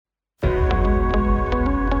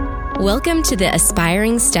Welcome to the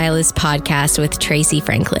Aspiring Stylist podcast with Tracy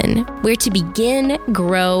Franklin, where to begin,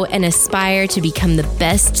 grow, and aspire to become the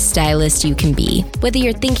best stylist you can be. Whether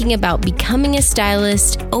you're thinking about becoming a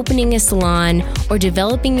stylist, opening a salon, or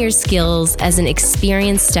developing your skills as an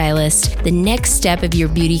experienced stylist, the next step of your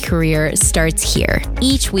beauty career starts here.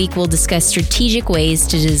 Each week, we'll discuss strategic ways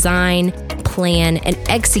to design, plan, and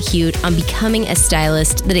execute on becoming a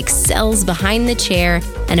stylist that excels behind the chair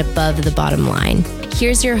and above the bottom line.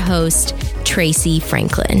 Here's your host, Tracy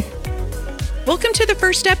Franklin. Welcome to the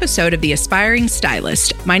first episode of The Aspiring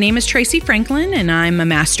Stylist. My name is Tracy Franklin, and I'm a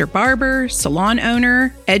master barber, salon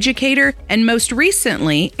owner, educator, and most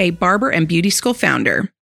recently, a barber and beauty school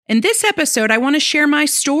founder. In this episode, I want to share my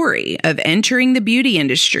story of entering the beauty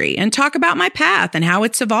industry and talk about my path and how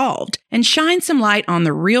it's evolved, and shine some light on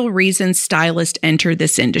the real reasons stylists enter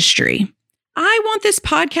this industry. I want this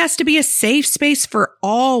podcast to be a safe space for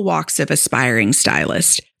all walks of aspiring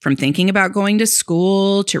stylists, from thinking about going to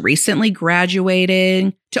school to recently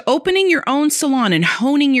graduating to opening your own salon and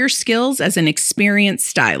honing your skills as an experienced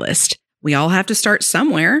stylist. We all have to start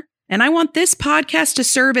somewhere, and I want this podcast to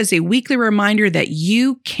serve as a weekly reminder that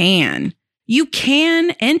you can. You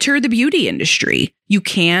can enter the beauty industry. You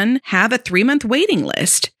can have a 3-month waiting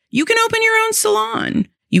list. You can open your own salon.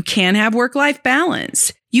 You can have work-life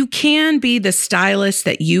balance. You can be the stylist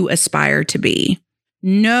that you aspire to be.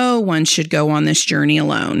 No one should go on this journey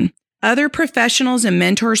alone. Other professionals and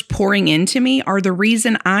mentors pouring into me are the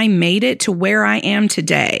reason I made it to where I am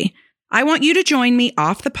today. I want you to join me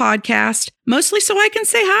off the podcast, mostly so I can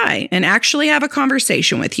say hi and actually have a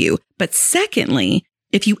conversation with you. But secondly,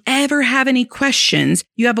 if you ever have any questions,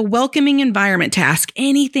 you have a welcoming environment to ask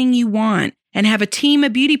anything you want and have a team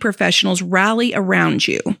of beauty professionals rally around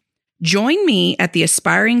you. Join me at the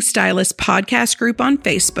Aspiring Stylist podcast group on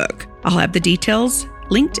Facebook. I'll have the details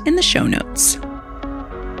linked in the show notes.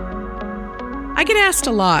 I get asked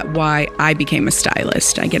a lot why I became a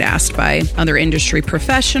stylist. I get asked by other industry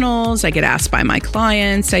professionals. I get asked by my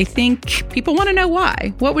clients. I think people want to know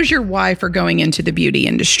why. What was your why for going into the beauty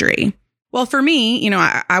industry? Well, for me,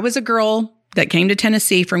 I was a girl that came to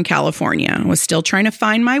Tennessee from California. I was still trying to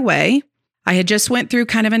find my way. I had just went through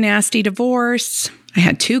kind of a nasty divorce. I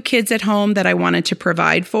had 2 kids at home that I wanted to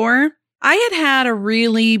provide for. I had a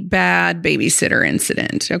really bad babysitter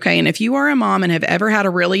incident, okay? And if you are a mom and have ever had a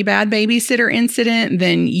really bad babysitter incident,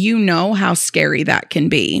 then you know how scary that can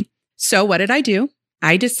be. So what did I do?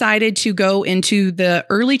 I decided to go into the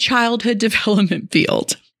early childhood development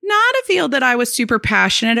field. Not a field that I was super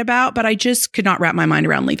passionate about, but I just could not wrap my mind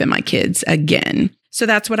around leaving my kids again. So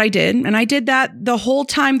that's what I did. And I did that the whole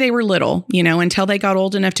time they were little, until they got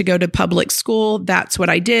old enough to go to public school. That's what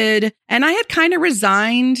I did. And I had kind of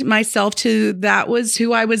resigned myself to that was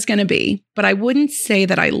who I was going to be. But I wouldn't say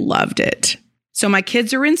that I loved it. So my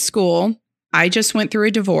kids are in school. I just went through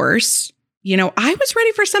a divorce. I was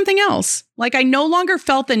ready for something else. Like I no longer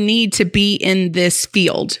felt the need to be in this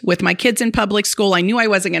field with my kids in public school. I knew I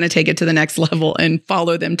wasn't going to take it to the next level and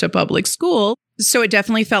follow them to public school. So it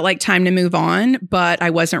definitely felt like time to move on, but I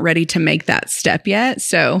wasn't ready to make that step yet.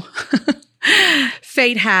 So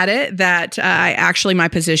fate had it that my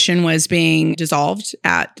position was being dissolved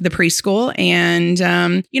at the preschool. And,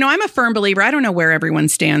 I'm a firm believer. I don't know where everyone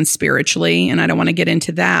stands spiritually, and I don't want to get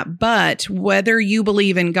into that. But whether you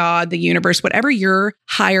believe in God, the universe, whatever your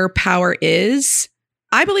higher power is,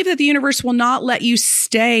 I believe that the universe will not let you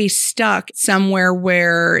stay stuck somewhere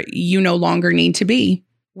where you no longer need to be,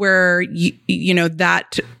 where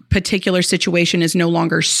that particular situation is no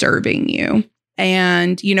longer serving you.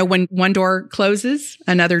 And, when one door closes,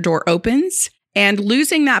 another door opens, and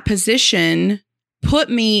losing that position put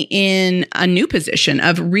me in a new position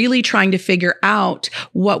of really trying to figure out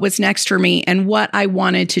what was next for me and what I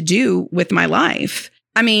wanted to do with my life.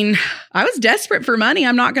 I mean, I was desperate for money.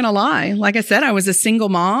 I'm not going to lie. Like I said, I was a single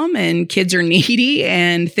mom and kids are needy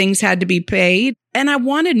and things had to be paid. And I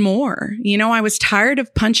wanted more. I was tired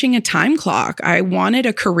of punching a time clock. I wanted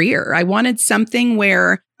a career. I wanted something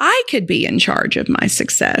where I could be in charge of my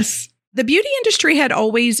success. The beauty industry had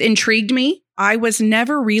always intrigued me. I was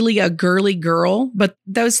never really a girly girl, but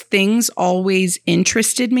those things always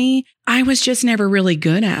interested me. I was just never really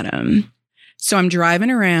good at them. So I'm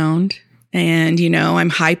driving around and, I'm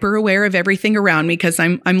hyper aware of everything around me because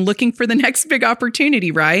I'm looking for the next big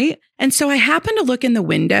opportunity, right? And so I happened to look in the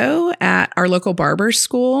window at our local barber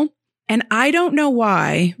school. And I don't know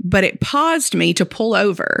why, but it paused me to pull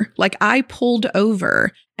over. Like I pulled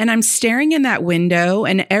over and I'm staring in that window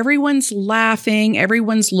and everyone's laughing.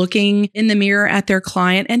 Everyone's looking in the mirror at their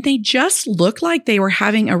client and they just look like they were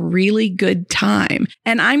having a really good time.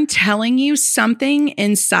 And I'm telling you, something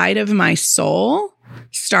inside of my soul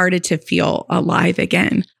started to feel alive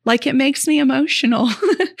again. Like it makes me emotional,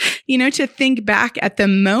 to think back at the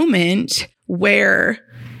moment where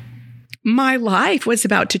my life was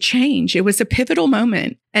about to change. It was a pivotal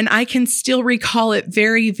moment. And I can still recall it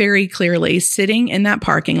very, very clearly, sitting in that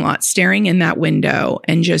parking lot, staring in that window,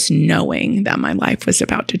 and just knowing that my life was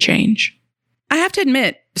about to change. I have to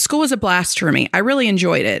admit, school was a blast for me. I really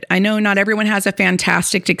enjoyed it. I know not everyone has a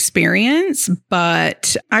fantastic experience,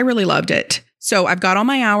 but I really loved it. So I've got all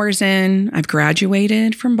my hours in. I've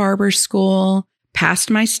graduated from barber school,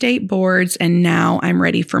 passed my state boards, and now I'm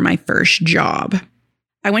ready for my first job.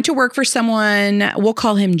 I went to work for someone, we'll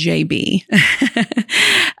call him JB.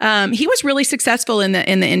 He was really successful in the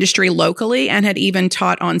industry locally and had even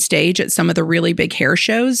taught on stage at some of the really big hair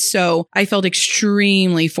shows. So I felt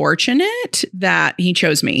extremely fortunate that he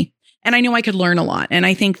chose me. And I knew I could learn a lot. And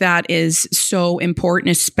I think that is so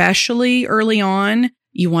important, especially early on.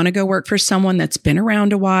 You want to go work for someone that's been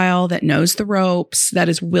around a while, that knows the ropes, that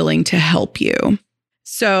is willing to help you.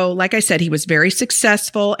 So, like I said, he was very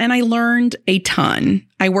successful and I learned a ton.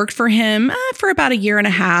 I worked for him for about 1.5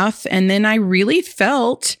 years. And then I really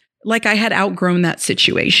felt like I had outgrown that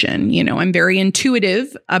situation. I'm very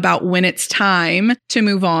intuitive about when it's time to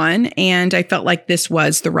move on. And I felt like this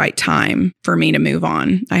was the right time for me to move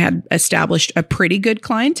on. I had established a pretty good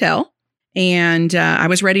clientele and I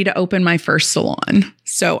was ready to open my first salon.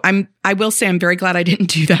 So I will say I'm very glad I didn't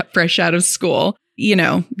do that fresh out of school.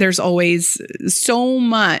 There's always so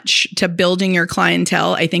much to building your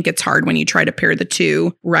clientele. I think it's hard when you try to pair the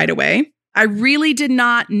two right away. I really did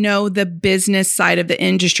not know the business side of the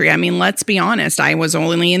industry. I mean, let's be honest. I was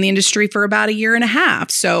only in the industry for about 1.5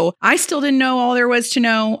 years. So I still didn't know all there was to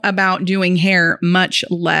know about doing hair, much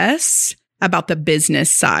less about the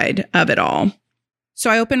business side of it all. So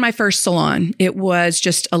I opened my first salon. It was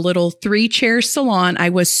just a little 3-chair salon. I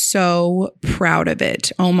was so proud of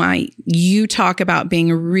it. Oh my, you talk about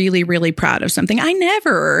being really, really proud of something. I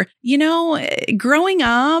never, growing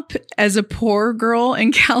up as a poor girl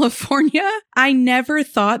in California, I never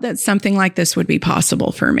thought that something like this would be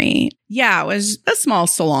possible for me. Yeah, it was a small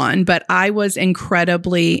salon, but I was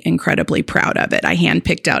incredibly, incredibly proud of it. I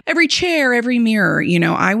handpicked out every chair, every mirror.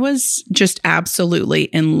 I was just absolutely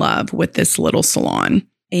in love with this little salon.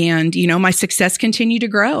 And, my success continued to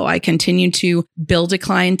grow. I continued to build a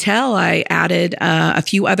clientele. I added a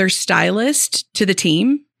few other stylists to the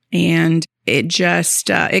team and it just,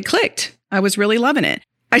 it clicked. I was really loving it.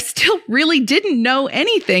 I still really didn't know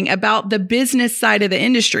anything about the business side of the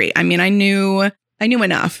industry. I mean, I knew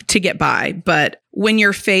enough to get by, but when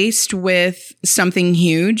you're faced with something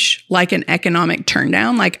huge, like an economic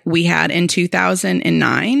turndown, like we had in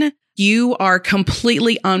 2009, you are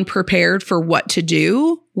completely unprepared for what to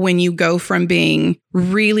do when you go from being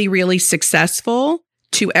really, really successful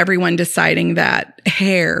to everyone deciding that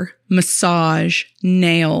hair, massage,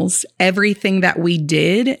 nails, everything that we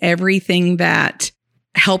did, everything that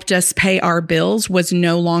helped us pay our bills was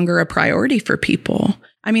no longer a priority for people.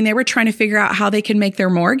 I mean, they were trying to figure out how they could make their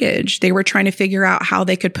mortgage. They were trying to figure out how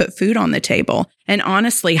they could put food on the table. And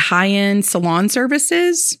honestly, high-end salon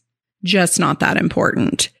services, just not that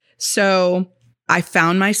important. So I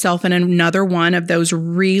found myself in another one of those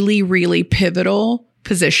really, really pivotal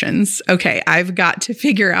positions. Okay, I've got to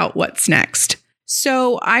figure out what's next.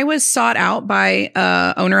 So I was sought out by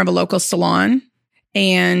owner of a local salon.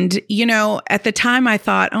 And, at the time I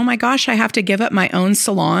thought, oh my gosh, I have to give up my own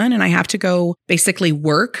salon and I have to go basically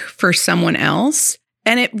work for someone else.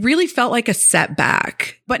 And it really felt like a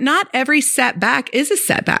setback, but not every setback is a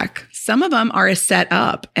setback. Some of them are a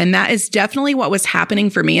setup. And that is definitely what was happening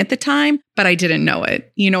for me at the time, but I didn't know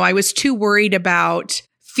it. I was too worried about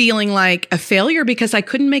feeling like a failure because I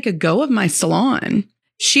couldn't make a go of my salon.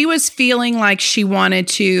 She was feeling like she wanted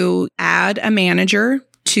to add a manager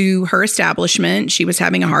to her establishment. She was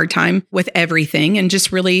having a hard time with everything and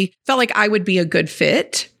just really felt like I would be a good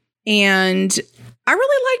fit. And I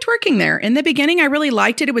really liked working there. In the beginning, I really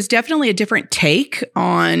liked it. It was definitely a different take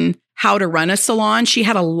on how to run a salon. She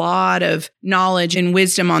had a lot of knowledge and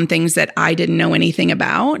wisdom on things that I didn't know anything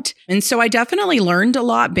about. And so I definitely learned a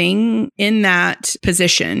lot being in that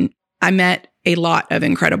position. I met a lot of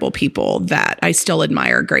incredible people that I still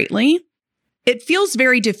admire greatly. It feels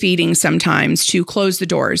very defeating sometimes to close the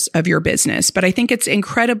doors of your business, but I think it's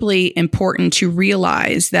incredibly important to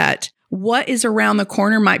realize that what is around the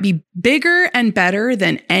corner might be bigger and better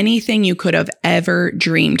than anything you could have ever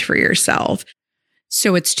dreamed for yourself.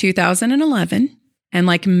 So it's 2011, and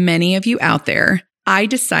like many of you out there, I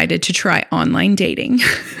decided to try online dating,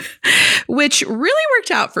 which really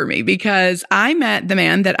worked out for me because I met the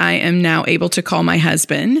man that I am now able to call my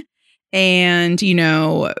husband. And,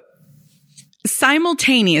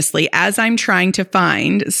 simultaneously, as I'm trying to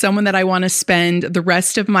find someone that I want to spend the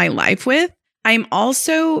rest of my life with, I'm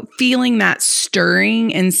also feeling that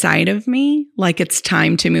stirring inside of me, like it's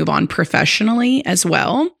time to move on professionally as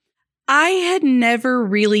well. I had never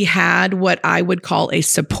really had what I would call a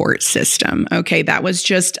support system. Okay, that was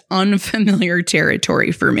just unfamiliar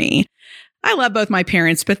territory for me. I love both my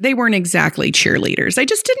parents, but they weren't exactly cheerleaders. I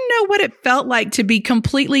just didn't know what it felt like to be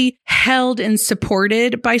completely held and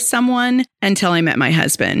supported by someone until I met my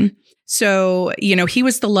husband. So, he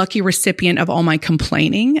was the lucky recipient of all my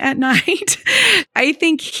complaining at night. I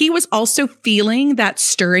think he was also feeling that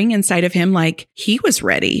stirring inside of him, like he was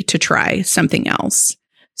ready to try something else.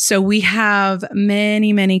 So we have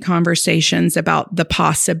many, many conversations about the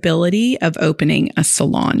possibility of opening a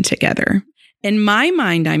salon together. In my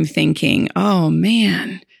mind, I'm thinking, oh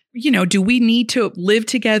man, do we need to live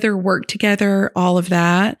together, work together, all of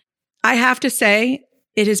that? I have to say,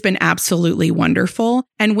 it has been absolutely wonderful.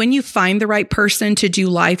 And when you find the right person to do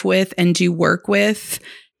life with and do work with,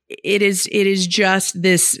 it is just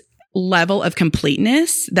this level of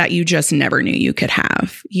completeness that you just never knew you could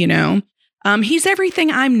have, He's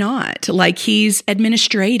everything I'm not. Like, he's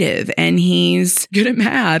administrative and he's good at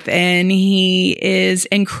math and he is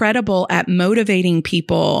incredible at motivating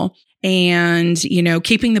people and,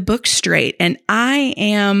 keeping the book straight. And I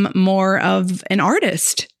am more of an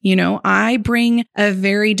artist. I bring a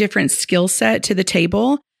very different skill set to the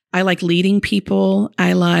table. I like leading people.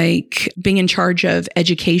 I like being in charge of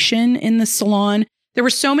education in the salon. There were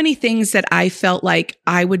so many things that I felt like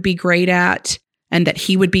I would be great at and that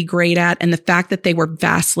he would be great at. And the fact that they were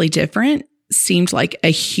vastly different seemed like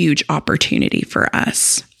a huge opportunity for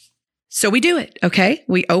us. So we do it. Okay.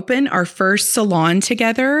 We open our first salon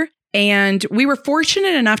together. And we were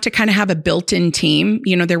fortunate enough to kind of have a built-in team.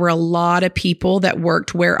 There were a lot of people that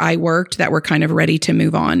worked where I worked that were kind of ready to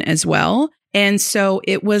move on as well. And so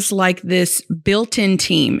it was like this built-in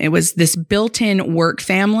team. It was this built-in work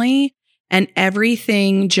family, and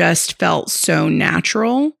everything just felt so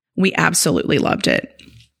natural. We absolutely loved it.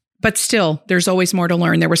 But still, there's always more to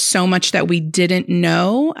learn. There was so much that we didn't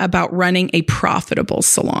know about running a profitable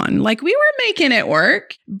salon. Like, we were making it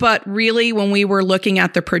work, but really when we were looking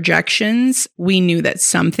at the projections, we knew that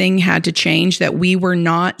something had to change, that we were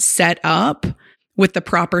not set up with the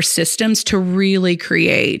proper systems to really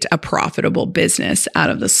create a profitable business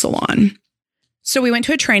out of the salon. So we went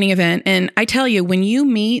to a training event, and I tell you, when you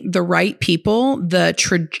meet the right people, the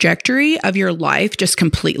trajectory of your life just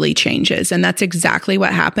completely changes. And that's exactly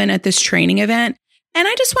what happened at this training event. And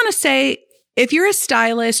I just want to say, if you're a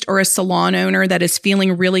stylist or a salon owner that is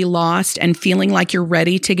feeling really lost and feeling like you're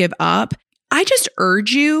ready to give up, I just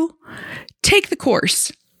urge you, take the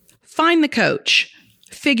course, find the coach,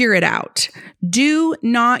 figure it out. Do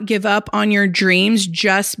not give up on your dreams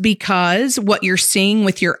just because what you're seeing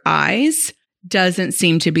with your eyes doesn't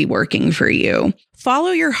seem to be working for you.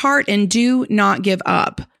 Follow your heart and do not give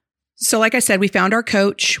up. So like I said, we found our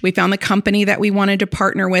coach. We found the company that we wanted to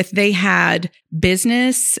partner with. They had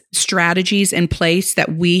business strategies in place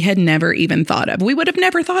that we had never even thought of. We would have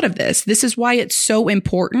never thought of this. This is why it's so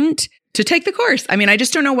important to take the course. I mean, I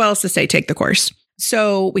just don't know what else to say. Take the course.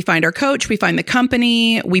 So we find our coach, we find the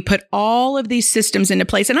company, we put all of these systems into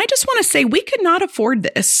place. And I just want to say, we could not afford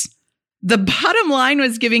this. The bottom line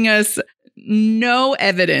was giving us no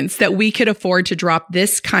evidence that we could afford to drop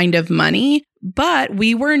this kind of money, but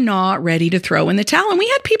we were not ready to throw in the towel. And we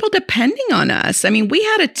had people depending on us. I mean, we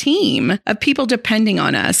had a team of people depending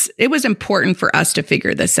on us. It was important for us to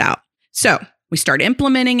figure this out. So we start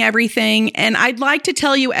implementing everything. And I'd like to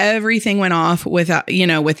tell you everything went off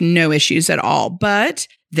with no issues at all. But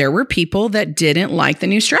there were people that didn't like the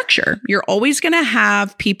new structure. You're always going to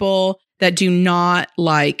have people that do not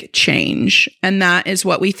like change. And that is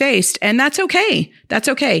what we faced. And that's okay. That's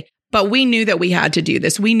okay. But we knew that we had to do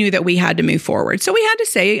this. We knew that we had to move forward. So we had to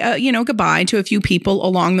say, goodbye to a few people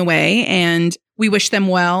along the way. And we wish them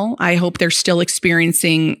well. I hope they're still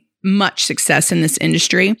experiencing much success in this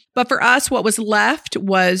industry. But for us, what was left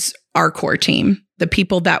was our core team, the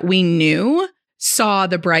people that we knew saw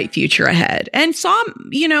the bright future ahead and saw,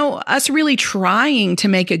 us really trying to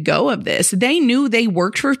make a go of this. They knew they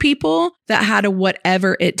worked for people that had a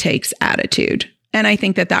whatever it takes attitude. And I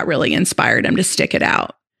think that really inspired them to stick it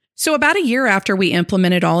out. So about a year after we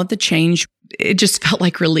implemented all of the change, it just felt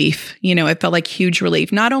like relief. It felt like huge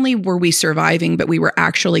relief. Not only were we surviving, but we were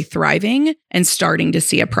actually thriving and starting to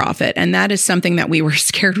see a profit. And that is something that we were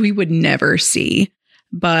scared we would never see.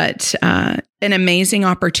 But an amazing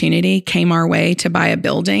opportunity came our way to buy a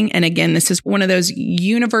building. And again, this is one of those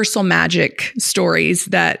universal magic stories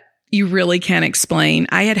that you really can't explain.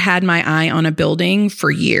 I had my eye on a building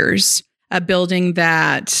for years. a building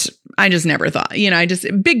that I just never thought,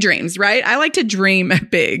 big dreams, right? I like to dream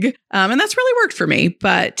big. And that's really worked for me.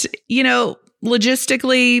 But,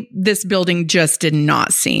 logistically, this building just did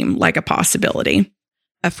not seem like a possibility.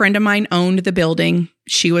 A friend of mine owned the building.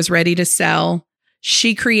 She was ready to sell.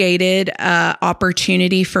 She created an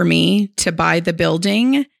opportunity for me to buy the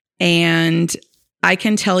building. And I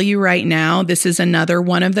can tell you right now, this is another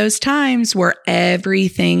one of those times where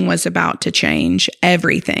everything was about to change.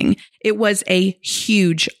 Everything. It was a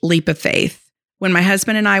huge leap of faith. When my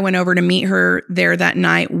husband and I went over to meet her there that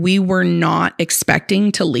night, we were not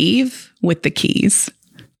expecting to leave with the keys.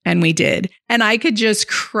 And we did. And I could just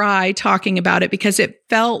cry talking about it because it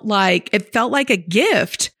felt like a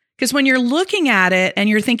gift. Because when you're looking at it and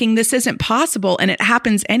you're thinking this isn't possible and it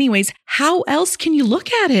happens anyways, how else can you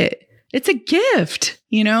look at it? It's a gift,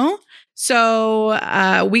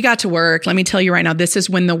 So we got to work. Let me tell you right now, this is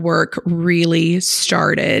when the work really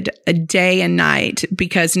started, a day and night,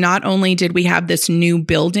 because not only did we have this new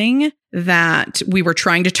building that we were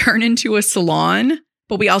trying to turn into a salon,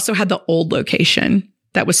 but we also had the old location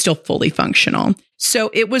that was still fully functional.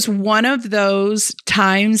 So it was one of those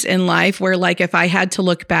times in life where, if I had to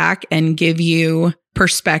look back and give you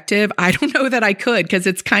perspective, I don't know that I could, because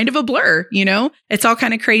it's kind of a blur, It's all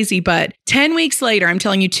kind of crazy. But 10 weeks later, I'm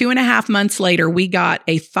telling you, 2.5 months later, we got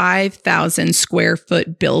a 5,000 square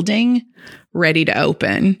foot building ready to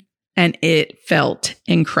open. And it felt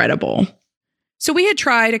incredible. So we had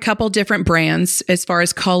tried a couple different brands as far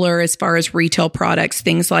as color, as far as retail products,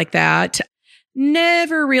 things like that.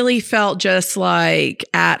 Never really felt just like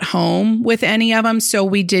at home with any of them. So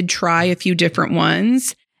we did try a few different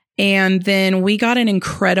ones. And then we got an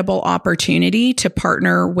incredible opportunity to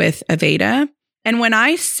partner with Aveda. And when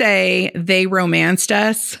I say they romanced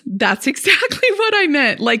us, that's exactly what I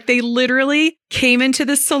meant. They literally came into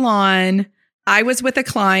the salon. I was with a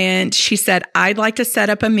client. She said, I'd like to set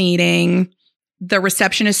up a meeting. The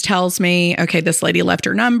receptionist tells me, okay, this lady left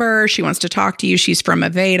her number. She wants to talk to you. She's from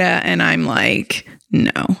Aveda. And I'm like,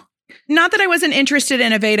 no. Not that I wasn't interested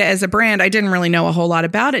in Aveda as a brand. I didn't really know a whole lot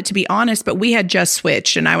about it, to be honest, but we had just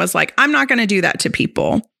switched. And I was like, I'm not going to do that to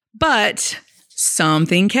people. But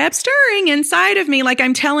something kept stirring inside of me.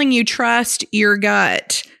 I'm telling you, trust your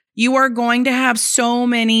gut. You are going to have so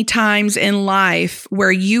many times in life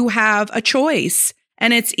where you have a choice.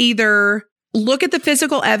 And it's either look at the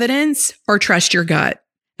physical evidence or trust your gut.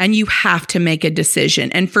 And you have to make a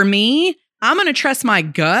decision. And for me, I'm going to trust my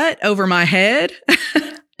gut over my head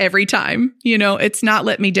every time. It's not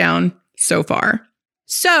let me down so far.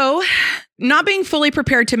 So, not being fully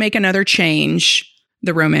prepared to make another change,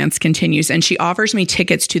 the romance continues. And she offers me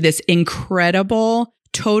tickets to this incredible,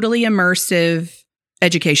 totally immersive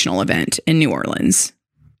educational event in New Orleans.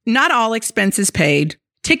 Not all expenses paid.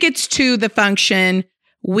 Tickets to the function.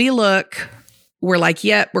 We're like,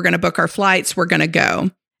 yep, we're going to book our flights. We're going to go.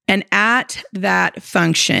 And at that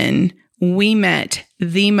function, we met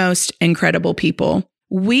the most incredible people.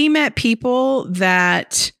 We met people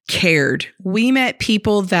that cared. We met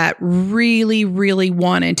people that really, really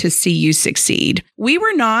wanted to see you succeed. We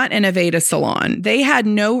were not an Aveda salon. They had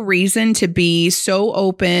no reason to be so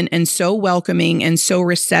open and so welcoming and so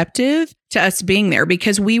receptive to us being there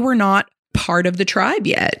because we were not part of the tribe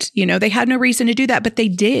yet. They had no reason to do that, but they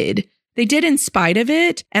did. They did in spite of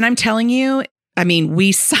it. And I'm telling you,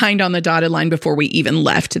 we signed on the dotted line before we even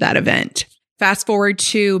left that event. Fast forward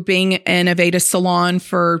to being in Aveda salon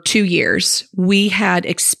for 2 years. We had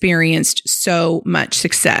experienced so much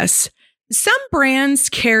success. Some brands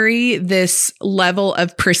carry this level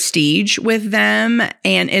of prestige with them,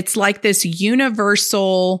 and it's like this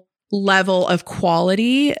universal level of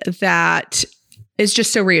quality that is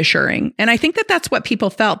just so reassuring. And I think that that's what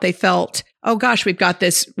people felt. They felt, oh gosh, we've got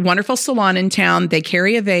this wonderful salon in town. They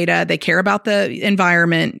carry Aveda. They care about the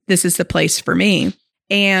environment. This is the place for me.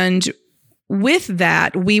 And with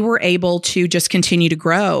that, we were able to just continue to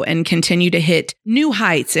grow and continue to hit new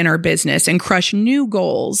heights in our business and crush new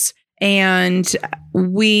goals. And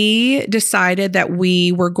we decided that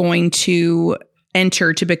we were going to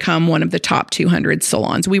enter to become one of the top 200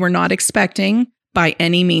 salons. We were not expecting by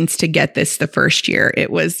any means to get this the first year.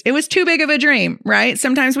 It was too big of a dream, right?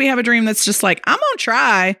 Sometimes we have a dream that's just like, I'm going to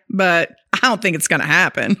try, but I don't think it's going to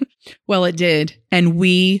happen. Well, it did. And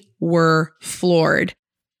we were floored.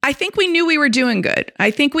 I think we knew we were doing good. I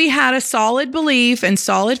think we had a solid belief and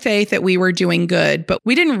solid faith that we were doing good, but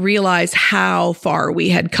we didn't realize how far we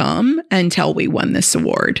had come until we won this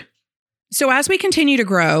award. So as we continue to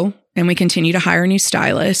grow and we continue to hire new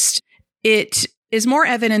stylists, it is more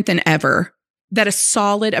evident than ever that a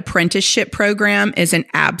solid apprenticeship program is an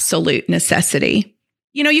absolute necessity.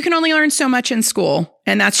 You can only learn so much in school,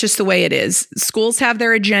 and that's just the way it is. Schools have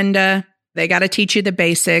their agenda. They got to teach you the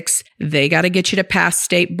basics. They got to get you to pass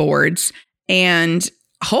state boards, and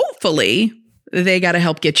hopefully they got to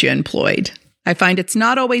help get you employed. I find it's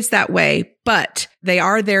not always that way, but they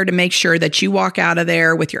are there to make sure that you walk out of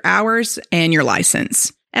there with your hours and your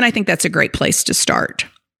license. And I think that's a great place to start.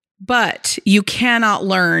 But you cannot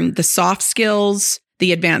learn the soft skills,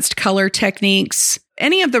 the advanced color techniques,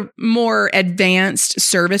 any of the more advanced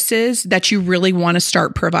services that you really want to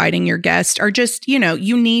start providing your guests are just,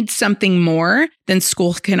 you need something more than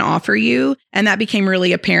school can offer you. And that became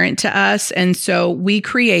really apparent to us. And so we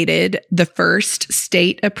created the first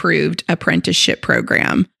state-approved apprenticeship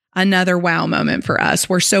program. Another wow moment for us.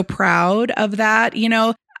 We're so proud of that.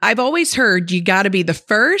 I've always heard you got to be the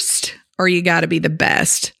first or you got to be the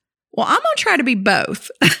best. Well, I'm going to try to be both.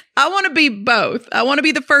 I want to be both. I want to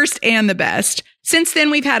be the first and the best. Since then,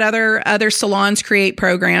 we've had other salons create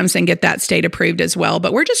programs and get that state approved as well.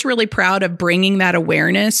 But we're just really proud of bringing that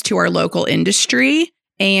awareness to our local industry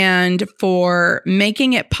and for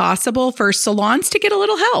making it possible for salons to get a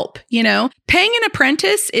little help. Paying an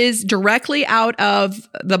apprentice is directly out of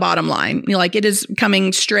the bottom line. It is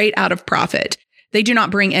coming straight out of profit. They do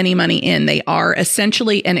not bring any money in. They are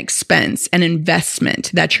essentially an expense, an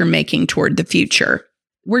investment that you're making toward the future.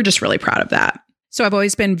 We're just really proud of that. So I've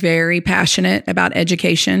always been very passionate about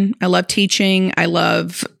education. I love teaching. I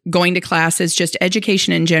love going to classes. Just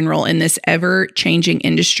education in general in this ever-changing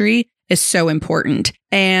industry is so important.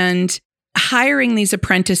 And hiring these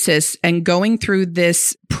apprentices and going through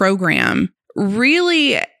this program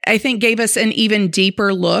really, I think, gave us an even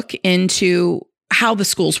deeper look into how the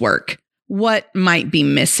schools work. What might be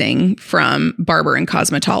missing from barber and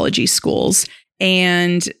cosmetology schools.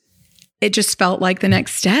 And it just felt like the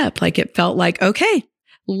next step. It felt like, okay,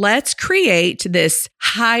 let's create this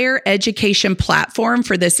higher education platform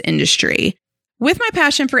for this industry. With my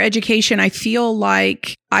passion for education, I feel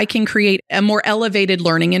like I can create a more elevated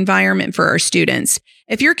learning environment for our students.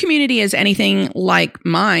 If your community is anything like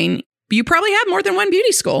mine, you probably have more than one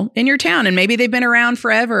beauty school in your town, and maybe they've been around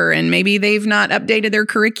forever, and maybe they've not updated their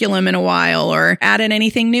curriculum in a while or added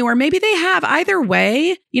anything new, or maybe they have. Either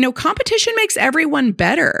way, competition makes everyone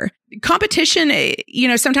better. Competition,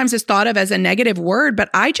 sometimes is thought of as a negative word, but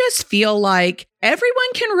I just feel like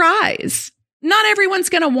everyone can rise. Not everyone's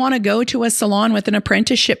going to want to go to a salon with an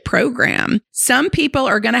apprenticeship program. Some people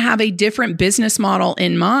are going to have a different business model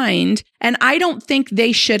in mind, and I don't think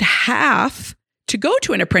they should have to go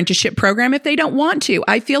to an apprenticeship program if they don't want to.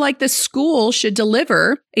 I feel like the school should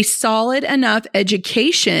deliver a solid enough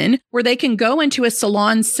education where they can go into a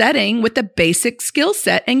salon setting with the basic skill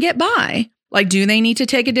set and get by. Do they need to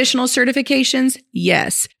take additional certifications?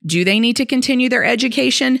 Yes. Do they need to continue their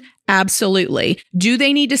education? Absolutely. Do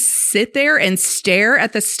they need to sit there and stare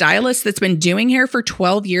at the stylist that's been doing hair for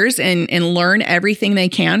 12 years and learn everything they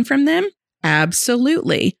can from them?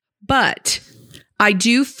 Absolutely. But I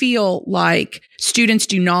do feel like students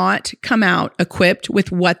do not come out equipped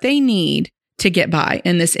with what they need to get by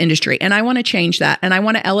in this industry. And I want to change that. And I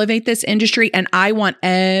want to elevate this industry. And I want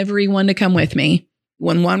everyone to come with me.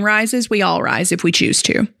 When one rises, we all rise if we choose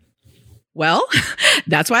to. Well,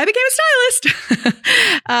 that's why I became a stylist.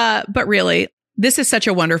 But really, this is such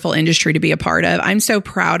a wonderful industry to be a part of. I'm so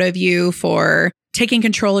proud of you for taking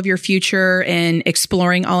control of your future and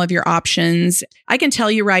exploring all of your options. I can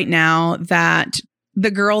tell you right now that the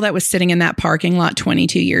girl that was sitting in that parking lot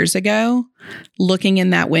 22 years ago, looking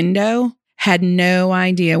in that window, had no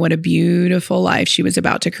idea what a beautiful life she was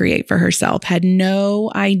about to create for herself, had no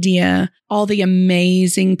idea all the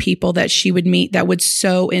amazing people that she would meet that would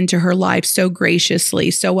sow into her life so graciously,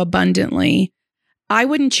 so abundantly. I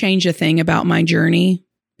wouldn't change a thing about my journey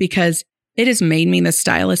because it has made me the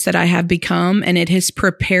stylist that I have become, and it has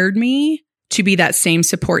prepared me to be that same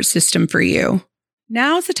support system for you.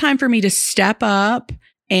 Now is the time for me to step up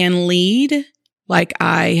and lead like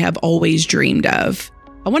I have always dreamed of.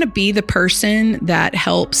 I want to be the person that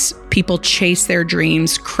helps people chase their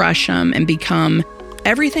dreams, crush them, and become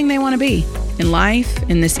everything they want to be in life,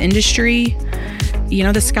 in this industry.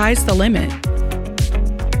 The sky's the limit.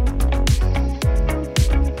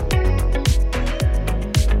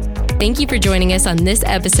 Thank you for joining us on this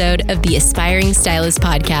episode of the Aspiring Stylist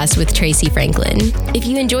Podcast with Tracy Franklin. If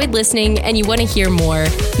you enjoyed listening and you want to hear more,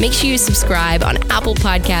 make sure you subscribe on Apple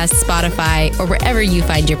Podcasts, Spotify, or wherever you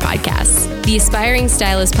find your podcasts. The Aspiring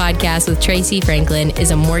Stylist Podcast with Tracy Franklin is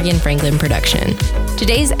a Morgan Franklin production.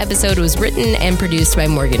 Today's episode was written and produced by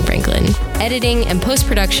Morgan Franklin. Editing and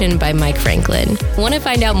post-production by Mike Franklin. Want to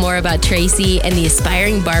find out more about Tracy and the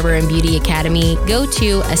Aspiring Barber and Beauty Academy? Go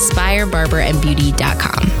to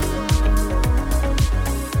aspirebarberandbeauty.com.